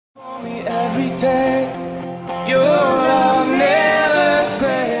me every day. Your love never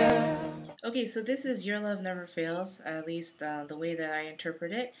fails. Okay, so this is Your Love Never Fails, at least the way that I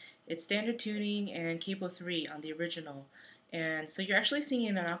interpret it. It's standard tuning and Capo 3 on the original. And so you're actually singing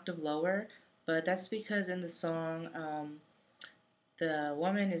an octave lower, but that's because in the song, the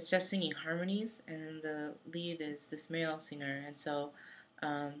woman is just singing harmonies, and the lead is this male singer. And so,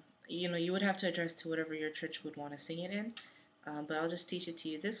 you would have to adjust to whatever your church would want to sing it in. But I'll just teach it to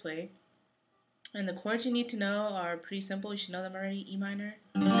you this way. And the chords you need to know are pretty simple. You should know them already. E minor,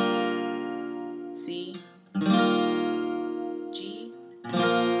 C, G,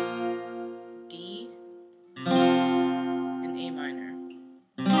 D, and A minor.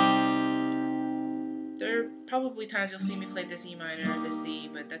 There are probably times you'll see me play this E minor, this C,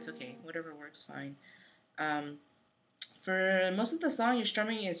 but that's okay. Whatever works, fine. For most of the song, your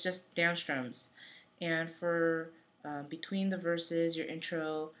strumming is just down strums. And for between the verses, your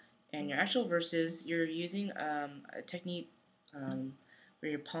intro, and your actual verses, you're using a technique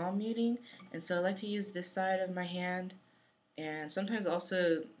where you're palm muting. And so I like to use this side of my hand and sometimes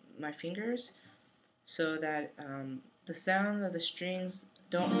also my fingers so that the sound of the strings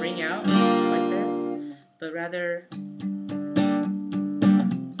don't ring out like this, but rather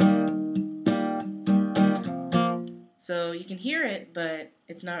so you can hear it, but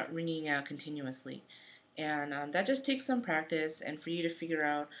it's not ringing out continuously. And that just takes some practice, and for you to figure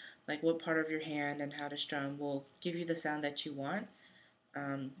out like what part of your hand and how to strum will give you the sound that you want.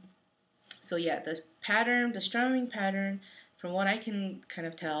 So yeah, the strumming pattern, from what I can kind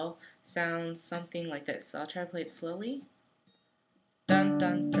of tell, sounds something like this. So I'll try to play it slowly. Dun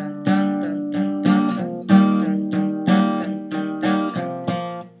dun dun dun dun dun dun dun dun dun dun dun dun dun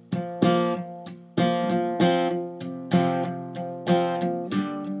dun.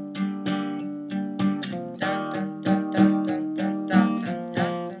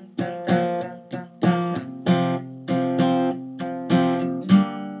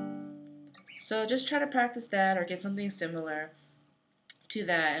 So just try to practice that or get something similar to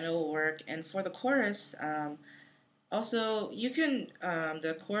that and it will work. And for the chorus, also you can,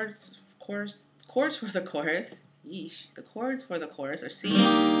 the chords for the chorus, the chords for the chorus are C, G,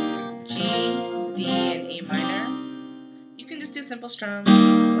 D, and A minor. You can just do simple strum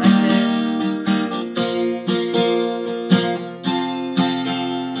like this.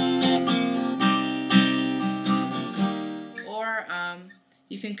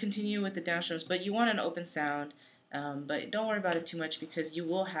 You can continue with the down strums, but you want an open sound. But don't worry about it too much because you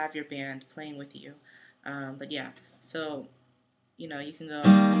will have your band playing with you. But yeah, so you can go.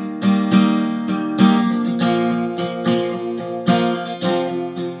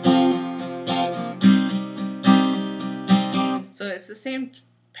 So it's the same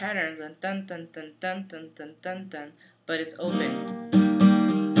patterns and dun dun dun dun dun dun dun dun, but it's open.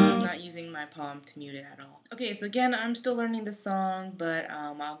 I'm not using my palm to mute it at all. Okay, so again, I'm still learning this song, but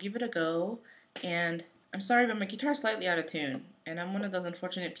I'll give it a go. And I'm sorry, but my guitar's slightly out of tune, and I'm one of those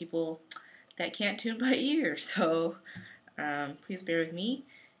unfortunate people that can't tune by ear. So please bear with me.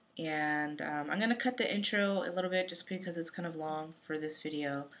 And I'm gonna cut the intro a little bit just because it's kind of long for this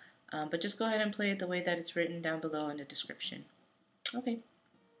video. But just go ahead and play it the way that it's written down below in the description. Okay.